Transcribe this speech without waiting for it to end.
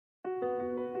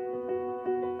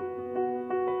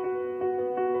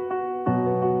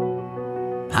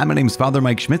Hi, my name is Father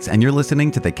Mike Schmitz, and you're listening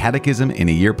to the Catechism in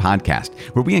a Year podcast,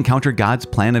 where we encounter God's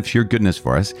plan of sheer goodness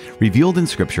for us, revealed in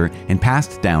Scripture and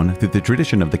passed down through the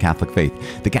tradition of the Catholic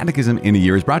faith. The Catechism in a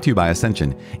Year is brought to you by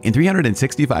Ascension. In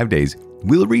 365 days,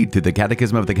 we'll read through the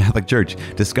Catechism of the Catholic Church,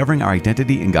 discovering our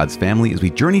identity in God's family as we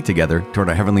journey together toward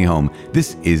our heavenly home.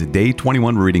 This is day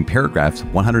 21. We're reading paragraphs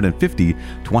 150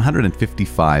 to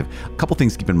 155. A couple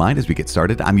things to keep in mind as we get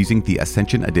started. I'm using the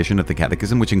Ascension edition of the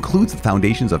Catechism, which includes the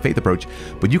Foundations of Faith approach,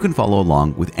 but you can follow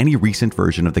along with any recent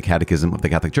version of the Catechism of the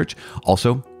Catholic Church.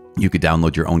 Also, you could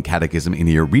download your own Catechism in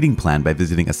your reading plan by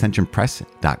visiting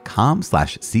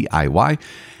ascensionpress.com/CIY.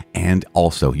 And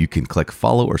also, you can click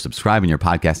follow or subscribe in your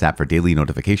podcast app for daily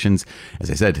notifications.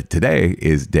 As I said, today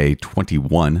is day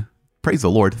 21. Praise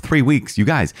the Lord, 3 weeks, you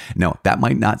guys. Now, that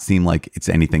might not seem like it's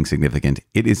anything significant.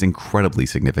 It is incredibly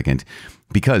significant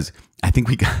because I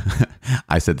think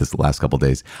I said this the last couple of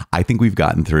days, I think we've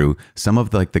gotten through some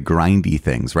of the grindy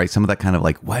things, right? Some of that kind of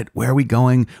where are we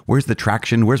going? Where's the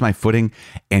traction? Where's my footing?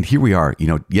 And here we are,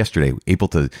 yesterday, able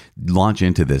to launch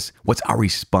into this. What's our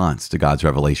response to God's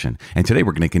revelation? And today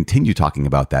we're going to continue talking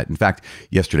about that. In fact,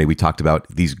 yesterday we talked about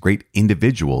these great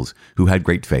individuals who had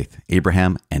great faith,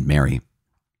 Abraham and Mary.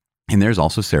 And there's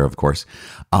also Sarah, of course,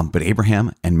 but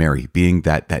Abraham and Mary being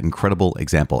that incredible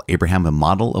example. Abraham, the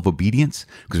model of obedience,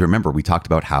 because remember, we talked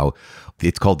about how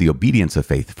it's called the obedience of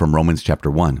faith from Romans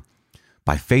chapter 1.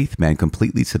 By faith, man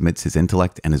completely submits his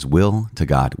intellect and his will to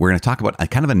God. We're going to talk about in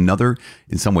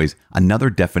some ways, another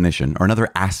definition or another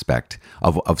aspect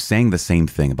of saying the same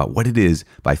thing about what it is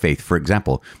by faith. For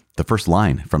example, the first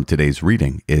line from today's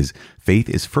reading is, faith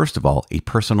is first of all a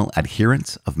personal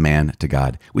adherence of man to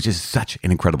God, which is such an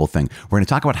incredible thing. We're going to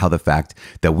talk about how the fact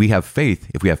that we have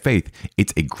faith, if we have faith,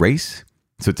 it's a grace,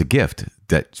 so it's a gift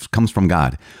that comes from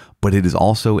God, but it is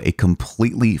also a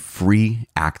completely free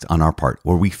act on our part,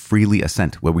 where we freely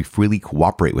assent, where we freely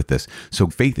cooperate with this. So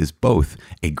faith is both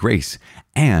a grace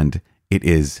and it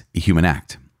is a human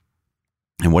act.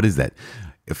 And what is that?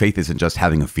 Faith isn't just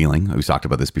having a feeling. We've talked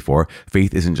about this before.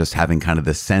 Faith isn't just having kind of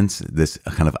the sense, this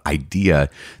kind of idea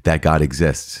that God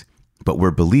exists, but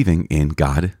we're believing in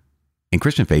God. And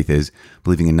Christian faith is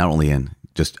believing in not only in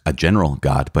just a general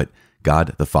God, but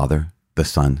God, the Father, the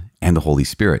Son, and the Holy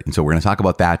Spirit. And so we're going to talk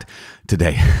about that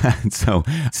today. So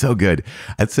good.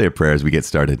 Let's say a prayer as we get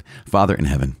started. Father in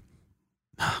heaven,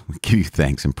 we give you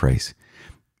thanks and praise.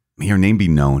 May your name be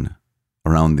known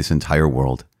around this entire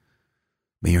world.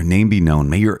 May your name be known.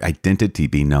 May your identity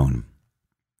be known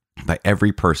by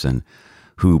every person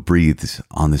who breathes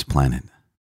on this planet.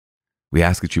 We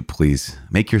ask that you please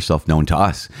make yourself known to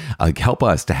us. Help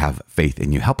us to have faith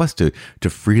in you. Help us to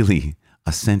freely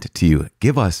assent to you.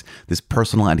 Give us this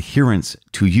personal adherence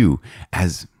to you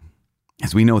as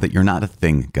we know that you're not a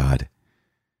thing, God.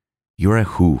 You're a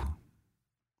who.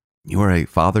 You are a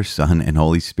Father, Son, and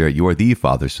Holy Spirit. You are the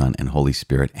Father, Son, and Holy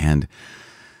Spirit. And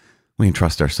we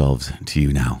entrust ourselves to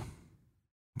you now.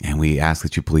 And we ask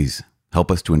that you please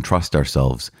help us to entrust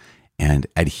ourselves and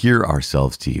adhere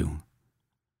ourselves to you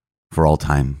for all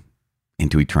time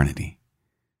into eternity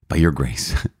by your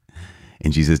grace.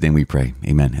 In Jesus' name we pray.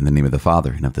 Amen. In the name of the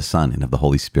Father, and of the Son, and of the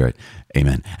Holy Spirit.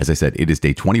 Amen. As I said, it is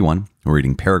day 21. We're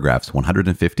reading paragraphs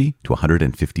 150 to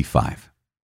 155.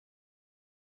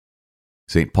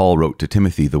 St. Paul wrote to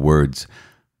Timothy the words,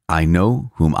 I know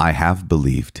whom I have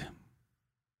believed.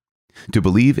 To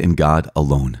believe in God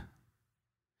alone.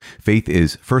 Faith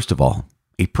is, first of all,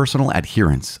 a personal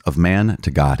adherence of man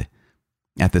to God.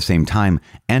 At the same time,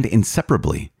 and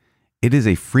inseparably, it is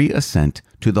a free assent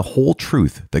to the whole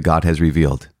truth that God has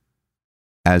revealed.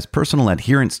 As personal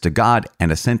adherence to God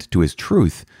and assent to his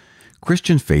truth,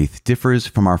 Christian faith differs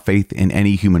from our faith in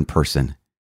any human person.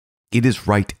 It is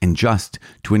right and just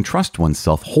to entrust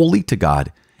oneself wholly to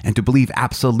God and to believe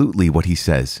absolutely what he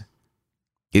says.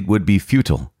 It would be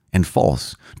futile and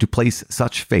false to place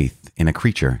such faith in a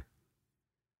creature.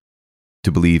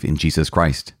 To believe in Jesus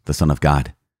Christ, the Son of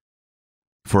God.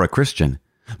 For a Christian,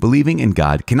 believing in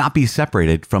God cannot be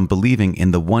separated from believing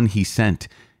in the one he sent,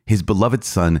 his beloved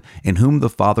Son, in whom the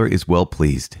Father is well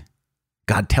pleased.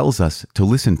 God tells us to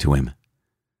listen to him.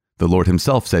 The Lord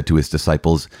himself said to his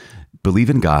disciples, believe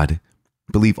in God,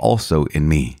 believe also in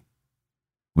me.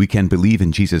 We can believe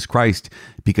in Jesus Christ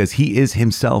because he is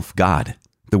himself God,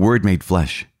 the Word made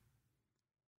flesh.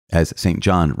 As St.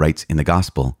 John writes in the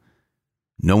Gospel,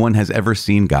 no one has ever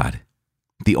seen God.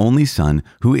 The only Son,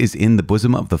 who is in the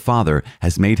bosom of the Father,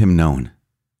 has made him known.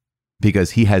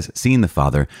 Because he has seen the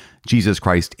Father, Jesus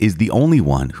Christ is the only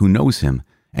one who knows him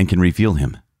and can reveal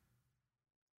him.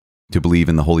 To believe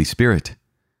in the Holy Spirit.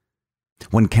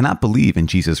 One cannot believe in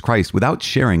Jesus Christ without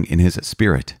sharing in his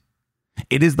Spirit.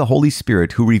 It is the Holy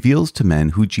Spirit who reveals to men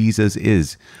who Jesus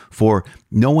is. For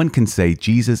no one can say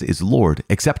Jesus is Lord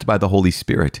except by the Holy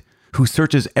Spirit, who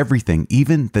searches everything,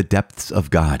 even the depths of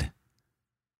God.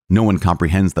 No one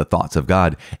comprehends the thoughts of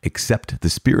God except the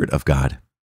Spirit of God.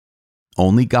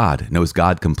 Only God knows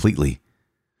God completely.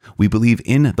 We believe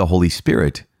in the Holy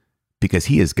Spirit because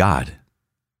He is God.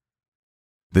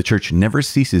 The Church never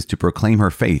ceases to proclaim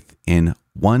her faith in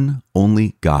one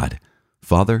only God,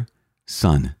 Father,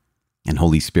 Son, and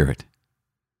Holy Spirit.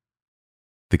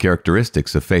 The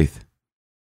characteristics of faith.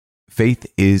 Faith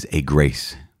is a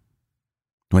grace.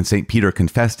 When St. Peter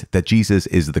confessed that Jesus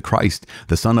is the Christ,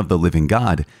 the Son of the living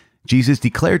God, Jesus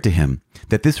declared to him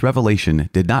that this revelation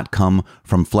did not come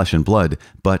from flesh and blood,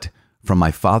 but from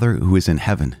my Father who is in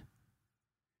heaven.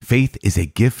 Faith is a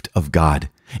gift of God,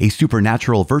 a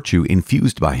supernatural virtue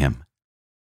infused by Him.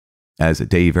 As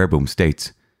Dei Verbum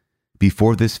states,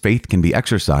 before this faith can be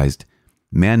exercised,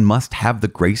 man must have the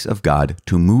grace of God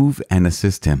to move and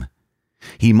assist him.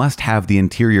 He must have the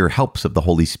interior helps of the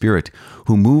Holy Spirit,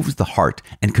 who moves the heart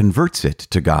and converts it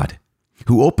to God,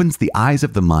 who opens the eyes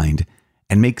of the mind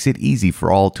and makes it easy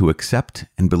for all to accept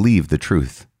and believe the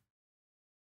truth.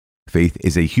 Faith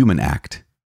is a human act.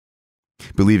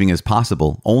 Believing is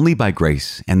possible only by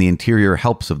grace and the interior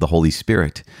helps of the Holy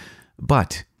Spirit,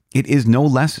 but it is no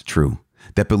less true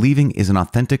that believing is an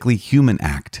authentically human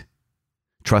act.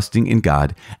 Trusting in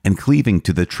God and cleaving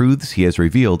to the truths He has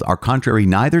revealed are contrary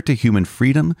neither to human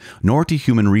freedom nor to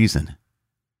human reason.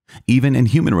 Even in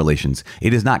human relations,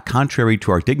 it is not contrary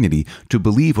to our dignity to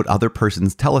believe what other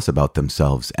persons tell us about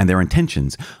themselves and their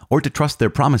intentions, or to trust their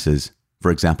promises,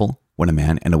 for example, when a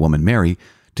man and a woman marry,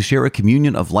 to share a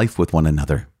communion of life with one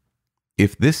another.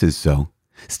 If this is so,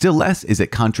 still less is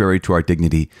it contrary to our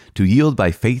dignity to yield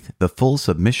by faith the full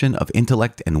submission of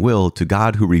intellect and will to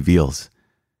God who reveals,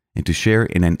 and to share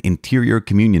in an interior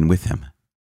communion with Him.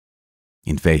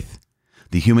 In faith,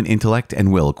 the human intellect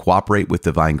and will cooperate with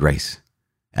divine grace.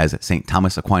 As St.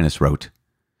 Thomas Aquinas wrote,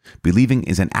 believing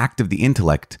is an act of the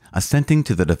intellect assenting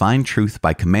to the divine truth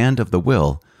by command of the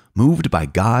will, moved by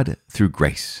God through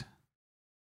grace.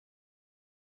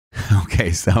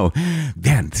 Okay, so,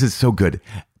 man, this is so good.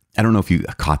 I don't know if you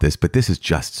caught this, but this is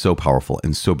just so powerful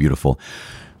and so beautiful.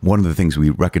 One of the things we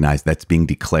recognize that's being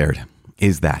declared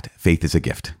is that faith is a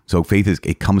gift. So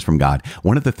it comes from God.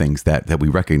 One of the things that we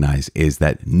recognize is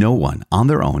that no one on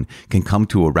their own can come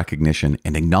to a recognition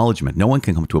and acknowledgement. No one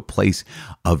can come to a place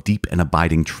of deep and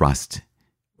abiding trust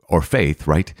or faith,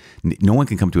 right? No one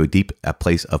can come to a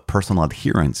place of personal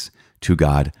adherence to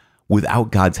God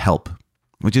without God's help,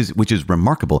 which is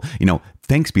remarkable.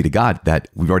 Thanks be to God that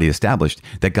we've already established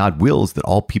that God wills that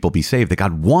all people be saved, that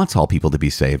God wants all people to be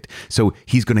saved. So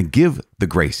He's going to give the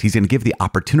grace. He's going to give the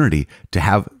opportunity to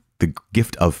have the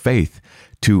gift of faith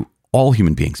to all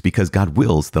human beings because God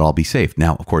wills that all be saved.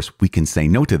 Now, of course, we can say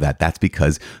no to that. That's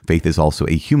because faith is also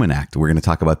a human act. We're going to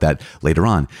talk about that later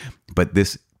on. But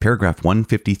this paragraph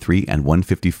 153 and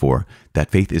 154,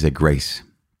 that faith is a grace.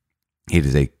 It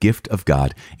is a gift of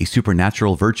God, a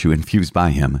supernatural virtue infused by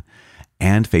Him,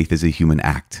 and faith is a human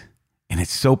act. And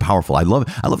it's so powerful. I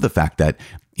love the fact that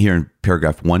here in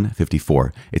paragraph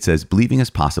 154, it says, believing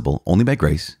is possible only by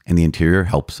grace and the interior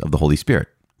helps of the Holy Spirit.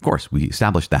 Of course, we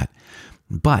established that.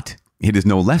 But it is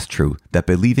no less true that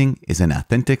believing is an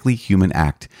authentically human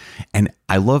act. And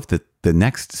I love that the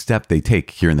next step they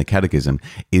take here in the Catechism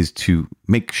is to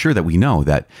make sure that we know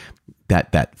that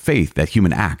faith, that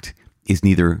human act, is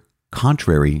neither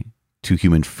contrary to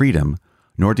human freedom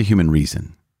nor to human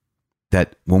reason.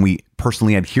 That when we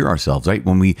personally adhere ourselves, right,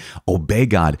 when we obey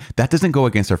God, that doesn't go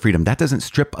against our freedom. That doesn't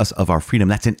strip us of our freedom.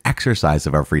 That's an exercise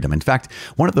of our freedom. In fact,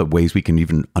 one of the ways we can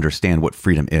even understand what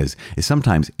freedom is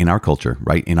sometimes in our culture,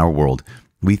 right, in our world,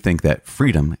 we think that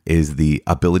freedom is the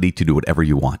ability to do whatever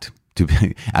you want.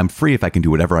 I'm free if I can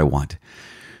do whatever I want.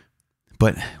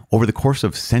 But over the course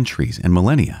of centuries and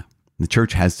millennia, the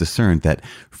church has discerned that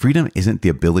freedom isn't the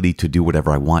ability to do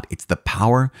whatever I want. It's the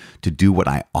power to do what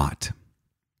I ought.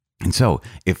 And so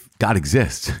if God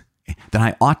exists, then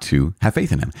I ought to have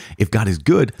faith in Him. If God is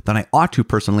good, then I ought to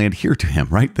personally adhere to Him,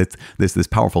 right? That's this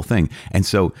powerful thing. And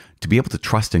so to be able to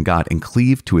trust in God and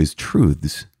cleave to His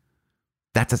truths,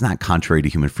 that's not contrary to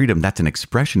human freedom. That's an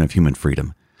expression of human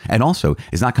freedom. And also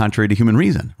is not contrary to human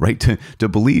reason, right? To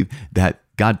believe that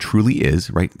God truly is,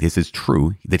 right? This is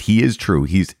true, that He is true.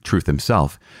 He's truth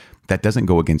Himself. That doesn't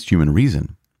go against human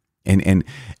reason. And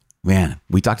man,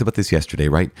 we talked about this yesterday,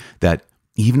 right? That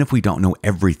even if we don't know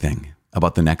everything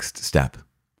about the next step,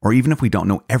 or even if we don't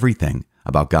know everything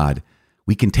about God,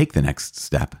 we can take the next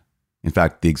step In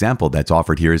fact, the example that's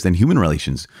offered here is in human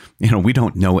relations. We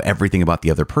don't know everything about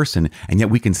the other person, and yet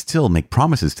we can still make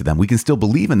promises to them. We can still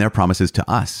believe in their promises to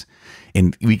us.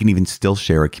 And we can even still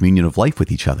share a communion of life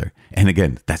with each other. And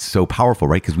again, that's so powerful,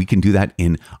 right? Because we can do that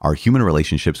in our human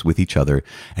relationships with each other.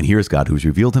 And here's God who's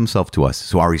revealed himself to us.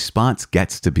 So our response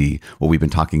gets to be what we've been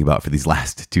talking about for these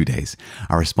last 2 days.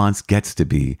 Our response gets to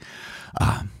be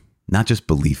not just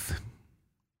belief,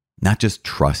 not just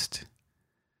trust,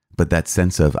 but that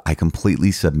sense of, I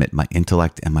completely submit my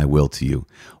intellect and my will to you.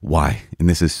 Why? And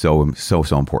this is so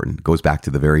important. It goes back to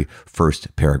the very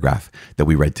first paragraph that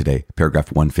we read today,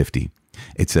 paragraph 150.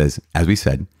 It says, as we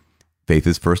said, faith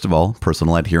is first of all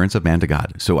personal adherence of man to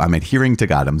God. So I'm adhering to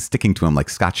God. I'm sticking to him like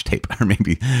Scotch tape, or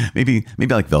maybe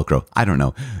like Velcro. I don't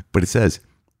know. But it says,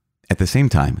 at the same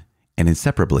time and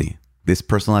inseparably, this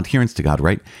personal adherence to God,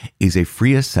 right, is a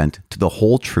free assent to the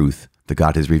whole truth that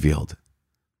God has revealed.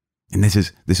 And this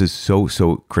is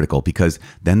so critical, because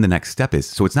then the next step is,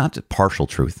 so it's not just partial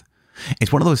truth.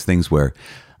 It's one of those things where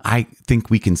I think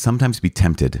we can sometimes be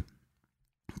tempted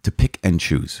to pick and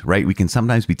choose, right? We can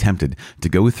sometimes be tempted to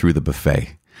go through the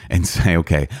buffet and say,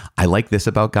 okay, I like this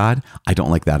about God. I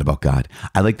don't like that about God.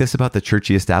 I like this about the church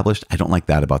he established. I don't like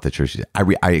that about the church.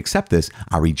 I accept this.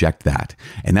 I reject that.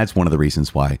 And that's one of the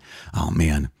reasons why,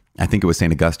 I think it was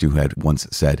St. Augustine who had once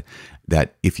said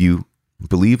that if you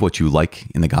believe what you like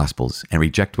in the Gospels and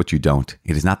reject what you don't,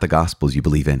 it is not the Gospels you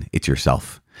believe in, it's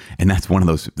yourself. And that's one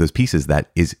of those pieces that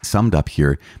is summed up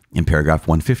here in paragraph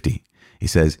 150. He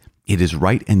says, it is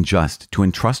right and just to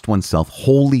entrust oneself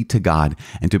wholly to God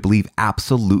and to believe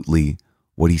absolutely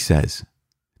what he says.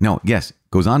 Now, yes,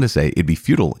 goes on to say it'd be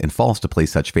futile and false to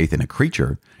place such faith in a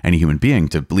creature, any human being,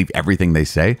 to believe everything they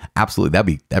say.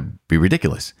 Absolutely, that'd be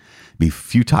ridiculous. It'd be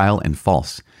futile and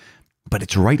false. But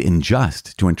it's right and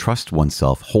just to entrust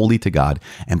oneself wholly to God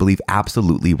and believe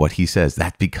absolutely what he says.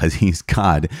 That's because he's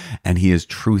God and he is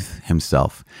truth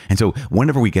himself. And so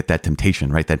whenever we get that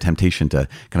temptation, right, that temptation to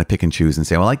kind of pick and choose and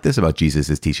say, well, I like this about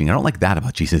Jesus' teaching, I don't like that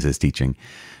about Jesus' teaching,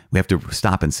 we have to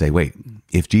stop and say, wait,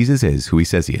 if Jesus is who he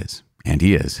says he is, and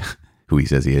he is who he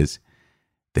says he is,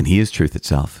 then he is truth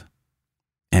itself.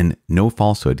 And no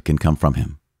falsehood can come from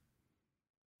him.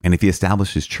 And if he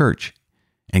established his church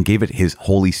and gave it his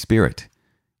Holy Spirit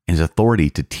and his authority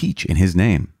to teach in his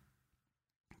name,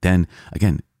 then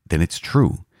it's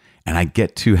true. And I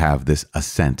get to have this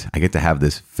assent. I get to have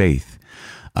this faith,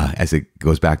 as it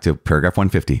goes back to paragraph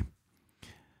 150,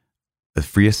 a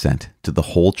free assent to the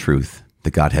whole truth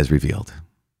that God has revealed.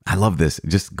 I love this.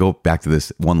 Just go back to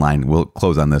this one line. We'll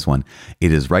close on this one.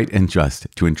 It is right and just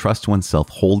to entrust oneself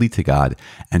wholly to God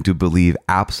and to believe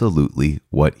absolutely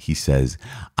what he says.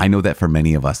 I know that for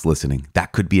many of us listening,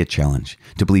 that could be a challenge,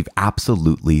 to believe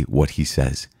absolutely what he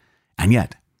says. And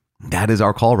yet, that is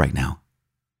our call right now.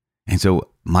 And so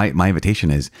my invitation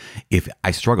is, if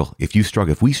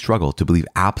we struggle to believe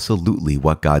absolutely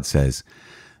what God says,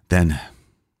 then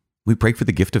we pray for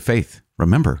the gift of faith.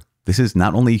 Remember, this is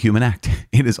not only a human act,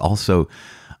 it is also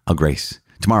a grace.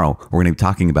 Tomorrow, we're going to be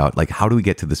talking about how do we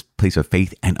get to this place of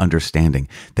faith and understanding,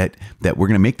 that we're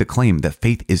going to make the claim that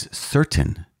faith is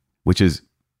certain, which is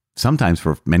sometimes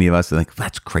for many of us,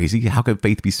 that's crazy. How could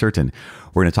faith be certain?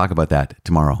 We're going to talk about that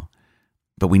tomorrow.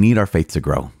 But we need our faith to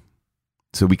grow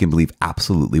so we can believe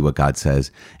absolutely what God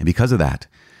says. And because of that,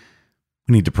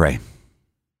 we need to pray.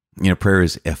 Prayer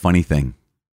is a funny thing.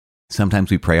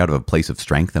 Sometimes we pray out of a place of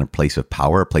strength and a place of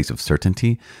power, a place of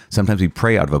certainty. Sometimes we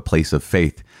pray out of a place of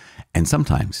faith. And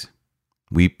sometimes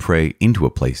we pray into a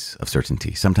place of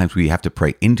certainty. Sometimes we have to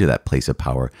pray into that place of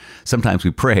power. Sometimes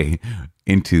we pray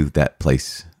into that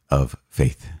place of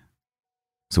faith.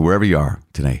 So wherever you are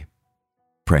today,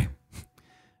 pray.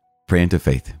 Pray into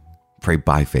faith. Pray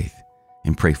by faith.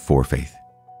 And pray for faith.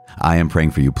 I am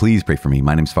praying for you. Please pray for me.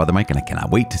 My name's Father Mike, and I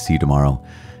cannot wait to see you tomorrow.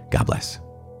 God bless.